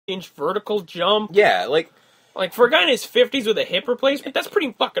inch vertical jump. Yeah, like for a guy in his 50s with a hip replacement, that's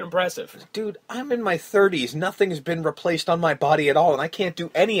pretty fucking impressive. dude, I'm in my 30s. Nothing's been replaced on my body at all, and I can't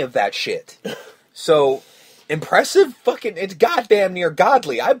do any of that shit. So, impressive? Fucking, it's goddamn near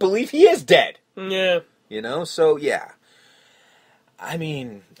godly. I believe he is dead. Yeah. You know? So, yeah. I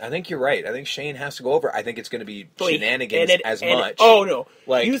mean, I think you're right. I think Shane has to go over. I think it's going to be shenanigans as much. Oh, no.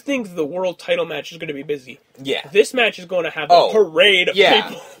 Like, you think the world title match is going to be busy. Yeah. This match is going to have a parade of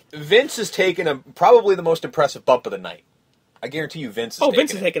people. Vince is taking probably the most impressive bump of the night. I guarantee you Vince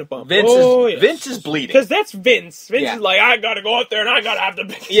is taking a bump. Vince is bleeding. Because that's Vince. Vince is like, I gotta go out there and I gotta have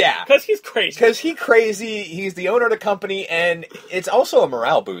the... Yeah. Because he's crazy. Because he's crazy, he's the owner of the company, and it's also a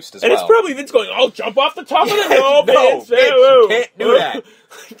morale boost as well. And it's probably Vince going, I'll jump off the top of the... No, Vince, you can't do that.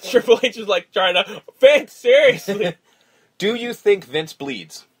 Triple H is like trying to... Vince, seriously. Do you think Vince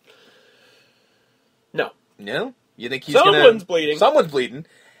bleeds? No. No? You think he's Someone's bleeding. Someone's bleeding,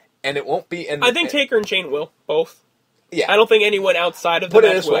 and it won't be... I think Taker and Shane will, both. Yeah. I don't think anyone outside of the match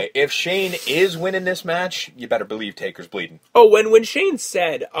match Put it this way, if Shane is winning this match, you better believe Taker's bleeding. Oh, when Shane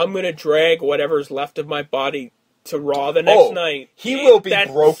said, I'm going to drag whatever's left of my body to Raw the next night... He will be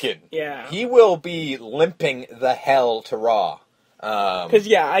broken. Yeah. He will be limping the hell to Raw. Because,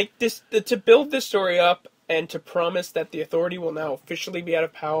 to build this story up and to promise that the Authority will now officially be out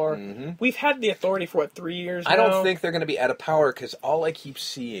of power, we've had the Authority for, 3 years now? I don't think they're going to be out of power, because all I keep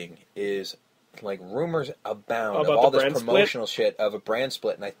seeing is... like rumors abound of all this promotional shit of a brand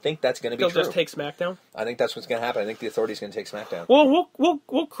split, and I think that's going to be true. They'll just take SmackDown? I think that's what's going to happen. I think the Authority's going to take SmackDown. Well,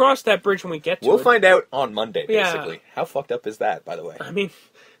 we'll cross that bridge when we get to it. We'll find out on Monday, basically. Yeah. How fucked up is that, by the way? I mean,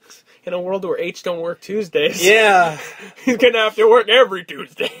 in a world where H don't work Tuesdays, yeah, he's going to have to work every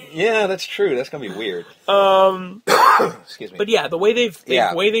Tuesday. Yeah, that's true. That's going to be weird. Excuse me. But yeah, the way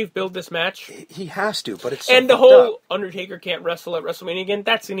they've built this match, he has to. But it's so and the whole Undertaker can't wrestle at WrestleMania again.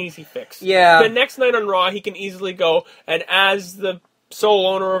 That's an easy fix. Yeah. The next night on Raw, he can easily go, and as the sole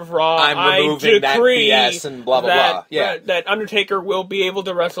owner of Raw, I decree that BS and blah blah blah. Yeah, that Undertaker will be able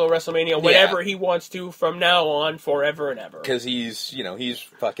to wrestle WrestleMania whenever he wants to from now on, forever and ever. Because he's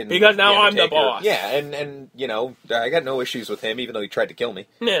fucking. Because now I'm the boss. Yeah, and I got no issues with him, even though he tried to kill me.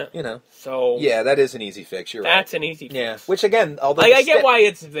 Yeah, So yeah, that is an easy fix. You're right. That's an easy fix. Yeah, which again, although I get why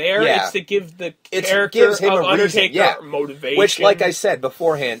it's there. Yeah. It's to give the character of Undertaker motivation. Which, like I said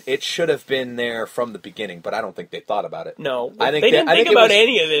beforehand, it should have been there from the beginning, but I don't think they thought about it. No, they didn't think about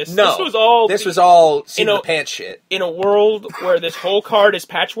any of this. No, this was all seat of the pants shit. In a world where this whole card is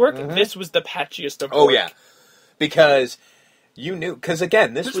patchwork, this was the patchiest of work. Oh yeah, because you knew. Because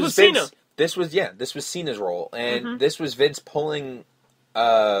again, this was Vince. Cena. This was Cena's role, and this was Vince pulling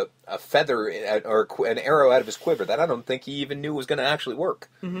a feather or an arrow out of his quiver that I don't think he even knew was going to actually work.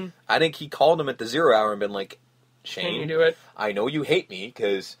 I think he called him at the 0 hour and been like, "Shane, can you do it? I know you hate me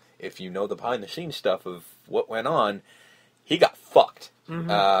because if you know the behind the scenes stuff of what went on, he got fucked."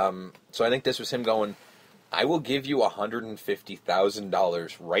 So I think this was him going, I will give you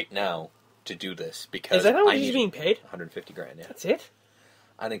 $150,000 right now to do this because is that how much he's being paid? $150,000, yeah. That's it?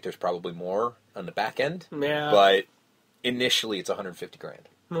 I think there's probably more on the back end. Yeah. But initially it's $150,000.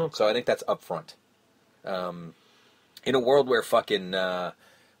 Okay. So I think that's upfront. In a world where fucking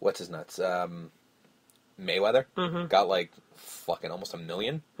what's his nuts? Mayweather got like fucking almost $1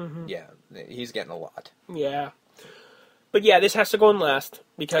 million. Yeah, he's getting a lot. Yeah. But yeah, this has to go in last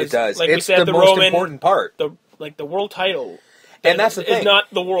because it does. Like it's we said, the most important part. The world title, and that's the thing. Is not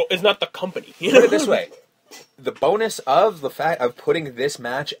the world. Is not the company. Put it this way: the bonus of the fact of putting this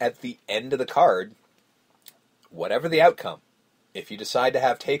match at the end of the card, whatever the outcome, if you decide to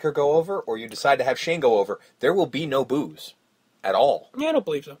have Taker go over or you decide to have Shane go over, there will be no booze at all. Yeah, I don't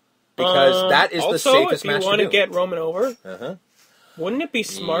believe so. Because that is the safest match to do. Also, if you want to get Roman over, wouldn't it be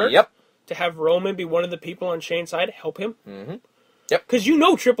smart? To have Roman be one of the people on Shane's side, help him. Yep. Because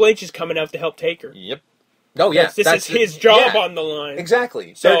Triple H is coming out to help Taker. Yep. Oh yeah, this is his job on the line.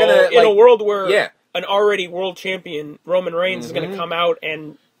 Exactly. So in a world where an already world champion Roman Reigns is going to come out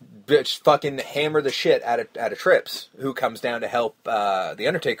and just fucking hammer the shit out of Trips, who comes down to help the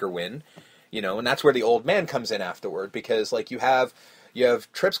Undertaker win, and that's where the old man comes in afterward because like you have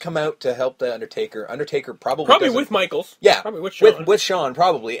Trips come out to help the Undertaker. Undertaker probably with Michaels. Yeah, probably with Shawn. With Shawn,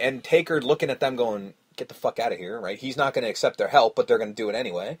 probably. And Taker looking at them going, get the fuck out of here, right? He's not going to accept their help, but they're going to do it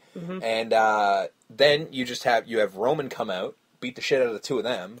anyway. And then you have Roman come out, beat the shit out of the two of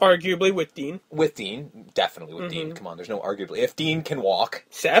them. Arguably with Dean. Definitely with Dean. Come on, there's no arguably. If Dean can walk.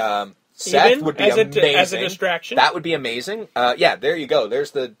 Seth? Seth would be amazing. As a distraction. That would be amazing. Yeah, there you go.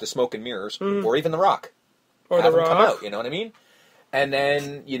 There's the smoke and mirrors. Or even The Rock. Or have The Rock. Him come out, you know what I mean? And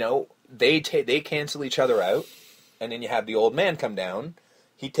then, they cancel each other out, and then you have the old man come down.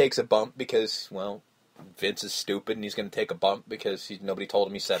 He takes a bump because, well, Vince is stupid and he's going to take a bump because nobody told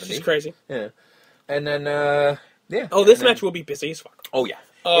him he's 70. She's crazy. Yeah. And then, yeah. Oh, this match will be busy as fuck. Oh, yeah.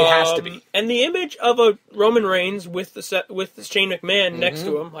 It has to be. And the image of a Roman Reigns with the Shane McMahon next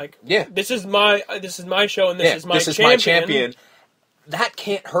to him, like, yeah. this is my show and this is my champion. This is my champion. That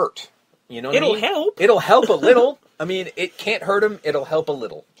can't hurt. You know what I mean? It'll help. It'll help a little. I mean, it can't hurt him. It'll help a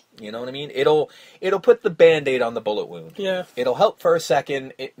little. You know what I mean? It'll put the Band-Aid on the bullet wound. Yeah. It'll help for a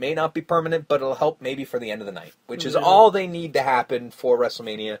second. It may not be permanent, but it'll help maybe for the end of the night, which is all they need to happen for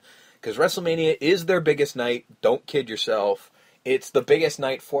WrestleMania, because WrestleMania is their biggest night. Don't kid yourself. It's the biggest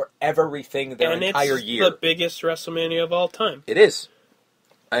night for everything their entire year. It's the biggest WrestleMania of all time. It is.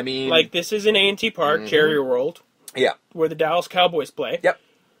 I mean... Like, this is in A&T Park, Cherry World. Yeah. Where the Dallas Cowboys play. Yep.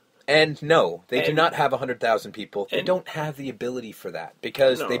 And no, they do not have 100,000 people. They don't have the ability for that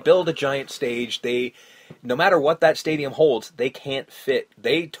because they build a giant stage. No matter what that stadium holds, they can't fit.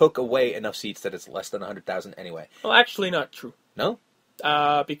 They took away enough seats that it's less than 100,000 anyway. Well, actually not true. No?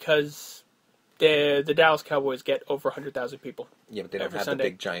 Because the Dallas Cowboys get over 100,000 people. Yeah, but they don't have the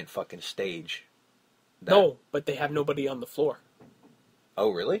big giant fucking stage. No, but they have nobody on the floor. Oh,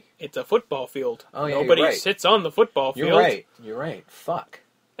 really? It's a football field. Oh, yeah, nobody you're right. sits on the football field. You're right. Fuck.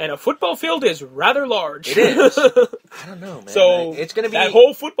 And a football field is rather large. It is. I don't know, man. So it's going to be... that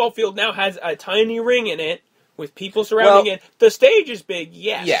whole football field now has a tiny ring in it with people surrounding it. The stage is big,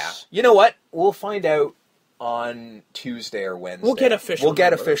 yes. Yeah. You know what? We'll find out on Tuesday or Wednesday. We'll get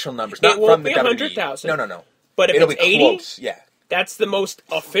official numbers. Not it won't from be the 100,000. No. But if it'll it's be 80, close. Yeah. That's the most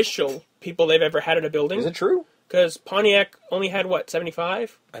official people they've ever had at a building. Is it true? Because Pontiac only had,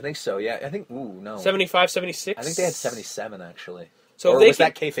 75? I think so, yeah. I think, 75, 76? I think they had 77, actually. So or was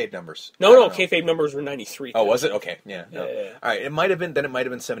that kayfabe numbers? No, kayfabe numbers were 93. Oh, was it? Okay, yeah. No. Yeah. All right, it might have been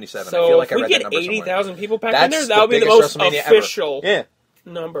 77. So I feel like if I read that number we get 80,000 people packed That's in there, that would be the biggest most WrestleMania official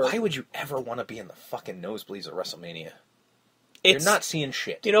number. Why would you ever want to be in the fucking nosebleeds at WrestleMania? You're not seeing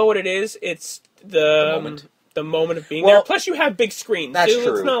shit. You know what it is? It's the moment of being there. Plus, you have big screens. That's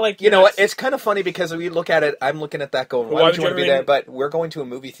true. It's not like you know what? It's kind of funny because we look at it. I'm looking at that going, why would you want to be there? But we're going to a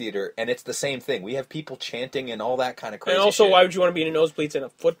movie theater, and it's the same thing. We have people chanting and all that kind of crazy. And also, shit. why would you want to be in a nosebleeds in a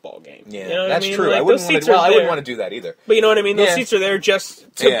football game? Yeah, you know that's I mean? true. Like, I wouldn't want to do that either. But you know what I mean? Those seats are there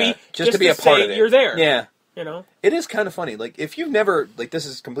just to be a part of it. You're there. Yeah. You know, it is kind of funny. Like, if you've never, this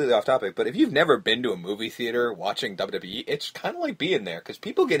is completely off topic, but if you've never been to a movie theater watching WWE, it's kind of like being there because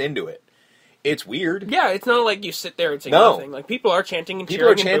people get into it. It's weird. Yeah, it's not like you sit there and say nothing. Like, people are chanting and cheering.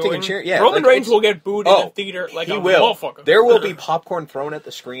 People are chanting and cheering. Yeah, Roman Reigns will get booed in the theater like he a will. motherfucker. There will be popcorn thrown at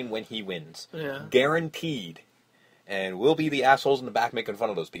the screen when he wins. Yeah. Guaranteed. And we'll be the assholes in the back making fun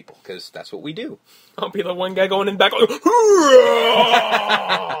of those people because that's what we do. I'll be the one guy going in the back going,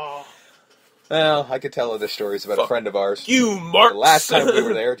 well, I could tell other stories about a friend of ours. You marks. The last time we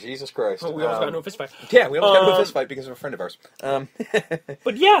were there, Jesus Christ. We almost got into a fist fight. Yeah, we almost got into a fist fight because of a friend of ours.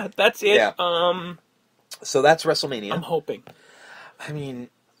 But yeah, that's it. Yeah. So that's WrestleMania. I'm hoping. I mean,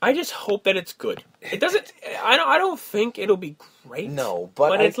 I just hope that it's good. It doesn't. I don't think it'll be great. No,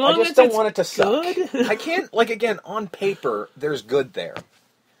 but as long I just as don't want it to suck. Good. I can't. Again, on paper, there's good there.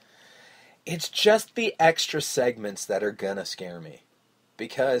 It's just the extra segments that are gonna scare me,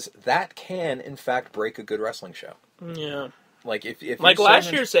 because that can, in fact, break a good wrestling show. Yeah. Like if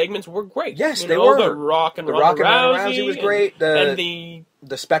last year's segments were great. Yes, they were. The Rock and Ronda Rousey Rousey was great. And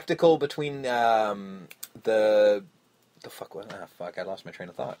the spectacle between the fuck. I lost my train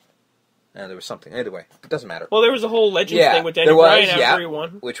of thought. There was something. Anyway, it doesn't matter. Well, there was a whole Legends thing with Daniel Bryan after he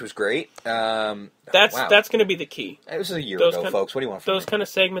won, which was great. That's going to be the key. It was a year ago, folks. What do you want from me? Those kind of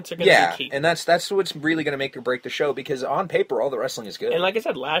segments are going to be key. And that's what's really going to make or break the show, because on paper, all the wrestling is good. And like I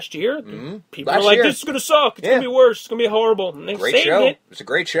said, last year, people were like, this is going to suck. It's going to be worse. It's going to be horrible. And they great show. It was a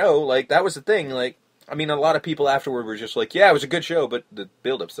great show. That was the thing. A lot of people afterward were just like, yeah, it was a good show, but the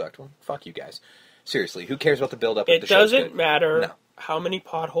build-up sucked. Well, fuck you guys. Seriously, who cares about the build-up if the show's good? It doesn't matter how many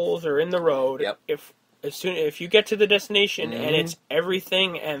potholes are in the road. Yep. If you get to the destination and it's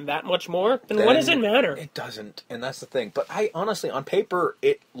everything and that much more, then what does it matter? It doesn't, and that's the thing. But I honestly, on paper,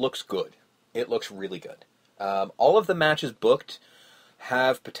 it looks good. It looks really good. All of the matches booked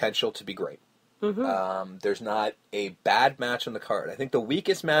have potential to be great. Mm-hmm. There's not a bad match on the card. I think the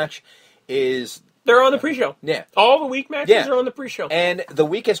weakest match is... They're on the pre-show. Yeah. All the weak matches are on the pre-show. And the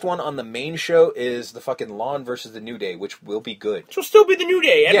weakest one on the main show is the fucking Lawn versus the New Day, which will be good. Which will still be the New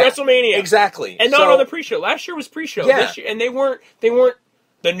Day at WrestleMania. Exactly. And not on the pre-show. Last year was pre-show. Yeah. This year, and they weren't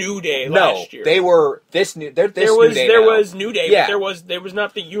the New Day last year. They were this New Day. There was New Day, but there was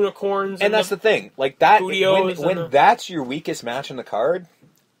not the unicorns and that's the thing. That when and that's your weakest match on the card,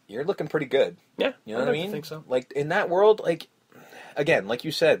 you're looking pretty good. Yeah. You know what I mean? I think so. In that world, again, like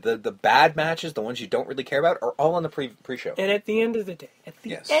you said, the bad matches, the ones you don't really care about, are all on the pre-show. And at the end of the day,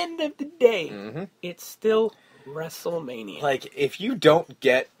 it's still WrestleMania. Like, if you don't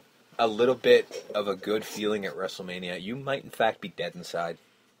get a little bit of a good feeling at WrestleMania, you might in fact be dead inside.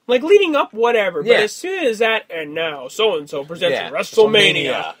 Like, leading up, whatever, but as soon as that, and now so-and-so presents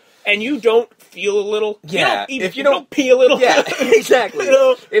WrestleMania, and you don't feel a little, if you don't pee a little. Yeah, exactly.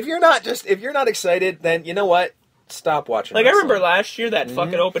 If you're not excited, then you know what? Stop watching. Like, I remember last year, that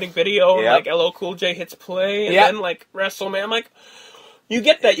fucking opening video, like, LL Cool J hits play, and then, like, WrestleMania, I'm like, you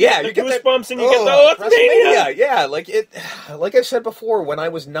get that, you get the goosebumps, and you get the WrestleMania. Yeah, like I said before, when I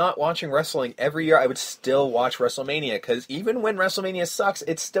was not watching wrestling, every year I would still watch WrestleMania, because even when WrestleMania sucks,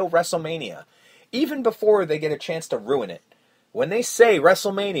 it's still WrestleMania. Even before they get a chance to ruin it. When they say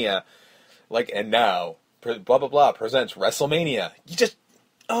WrestleMania, like, and now, blah, blah, blah, presents WrestleMania, you just,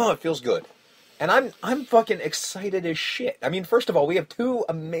 it feels good. And I'm fucking excited as shit. I mean, first of all, we have 2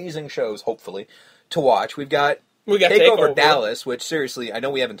 amazing shows, hopefully, to watch. We got Takeover Dallas, which, seriously, I know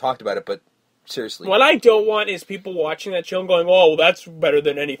we haven't talked about it, but seriously. What I don't want is people watching that show and going, oh, well, that's better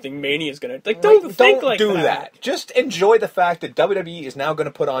than anything Mania's going to... Like, don't think like that. Don't do that. Just enjoy the fact that WWE is now going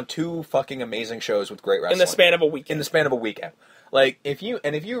to put on 2 fucking amazing shows with great wrestling. In the span of a weekend. In the span of a weekend. Like, if you're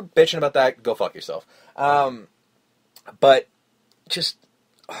bitching about that, go fuck yourself. But, just...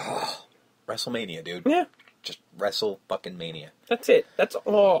 WrestleMania, dude. Yeah. Just wrestle fucking mania. That's it. That's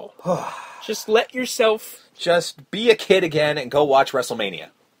all. Just let yourself... Just be a kid again and go watch WrestleMania.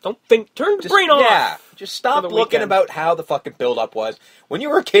 Don't think... Turn the brain off. Yeah. Just stop looking about how the fucking build-up was. When you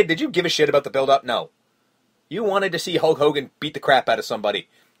were a kid, did you give a shit about the build-up? No. You wanted to see Hulk Hogan beat the crap out of somebody.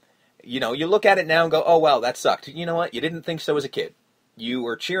 You know, you look at it now and go, oh, well, that sucked. You know what? You didn't think so as a kid. You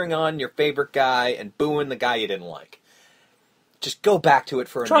were cheering on your favorite guy and booing the guy you didn't like. Just go back to it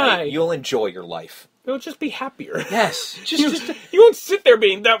for a night. You'll enjoy your life. You'll just be happier. Yes. You won't sit there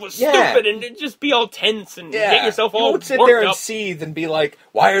being, that was stupid, and just be all tense and get yourself all worked up. You won't sit there and seethe and be like,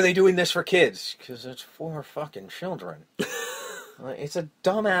 why are they doing this for kids? Because it's for fucking children. It's a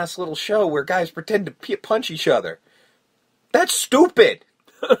dumbass little show where guys pretend to punch each other. That's stupid.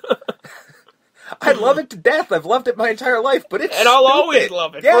 I love it to death. I've loved it my entire life, but it's And I'll always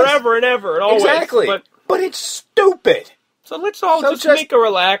love it. Yes. Forever and ever and always. Exactly. But it's stupid. So let's all just make a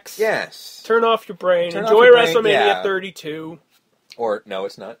relax. Yes. Turn off your brain. Enjoy WrestleMania 32. Or, no,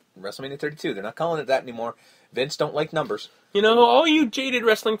 it's not. WrestleMania 32. They're not calling it that anymore. Vince don't like numbers. You know, all you jaded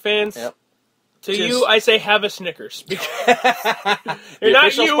wrestling fans, to you, I say have a Snickers. You're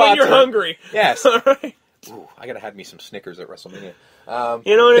not you when you're hungry. Yes. All right? Ooh, I gotta have me some Snickers at WrestleMania.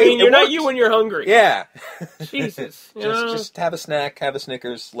 You know what I mean? You're not you when you're hungry. Yeah. Jesus. Just have a snack, have a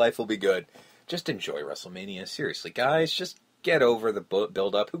Snickers, life will be good. Just enjoy WrestleMania. Seriously, guys, just get over the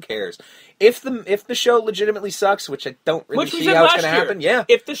build-up. Who cares? If the show legitimately sucks, which I don't really see how it's going to happen,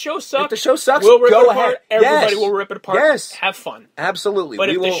 If the show sucks, we'll rip it apart. Ahead. Everybody will rip it apart. Yes. Have fun. Absolutely. But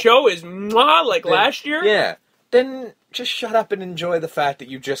if the show is like last year... then just shut up and enjoy the fact that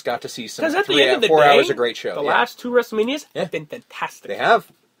you just got to see some 4 hours of great show. The last 2 WrestleManias have been fantastic. They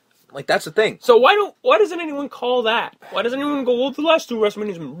have. Like, that's the thing. So why doesn't anyone call that? Why doesn't anyone go, well, the last 2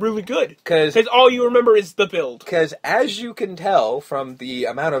 WrestleManias have been really good? Because all you remember is the build. Because as you can tell from the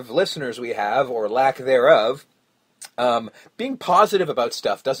amount of listeners we have, or lack thereof, being positive about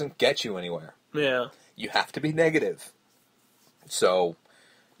stuff doesn't get you anywhere. Yeah. You have to be negative. So,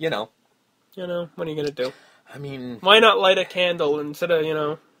 what are you going to do? I mean... Why not light a candle instead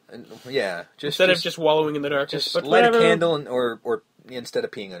of, instead of just wallowing in the darkness. Just light a candle or instead of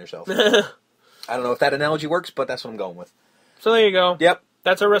peeing on yourself. I don't know if that analogy works, but that's what I'm going with. So there you go. Yep.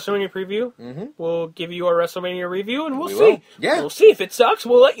 That's our WrestleMania preview. Mm-hmm. We'll give you our WrestleMania review, and we'll see. Will. Yeah. We'll see. If it sucks,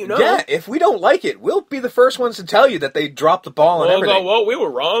 we'll let you know. Yeah, if we don't like it, we'll be the first ones to tell you that they dropped the ball and everything. We'll go, we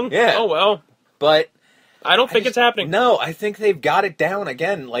were wrong. Yeah. Oh, well. But... I don't think it's happening. No, I think they've got it down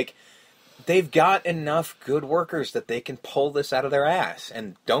again. Like... They've got enough good workers that they can pull this out of their ass.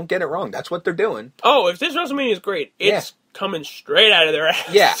 And don't get it wrong, that's what they're doing. Oh, if this WrestleMania is great, it's coming straight out of their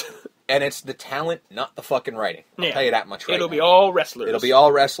ass. Yeah. And it's the talent, not the fucking writing. I'll tell you that much right now. It'll be all wrestlers. It'll be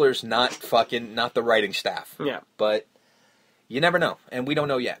all wrestlers, not the writing staff. Yeah. But you never know. And we don't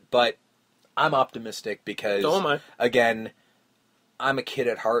know yet. But I'm optimistic because, again, I'm a kid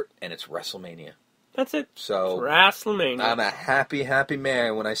at heart, and it's WrestleMania. That's it. So it's WrestleMania. I'm a happy, happy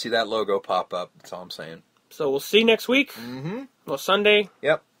man when I see that logo pop up. That's all I'm saying. So we'll see next week. Mm-hmm. Well, Sunday.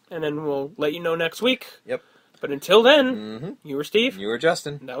 Yep. And then we'll let you know next week. Yep. But until then, you were Steve. You were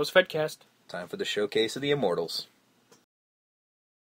Justin. And that was Fedcast. Time for the showcase of the Immortals.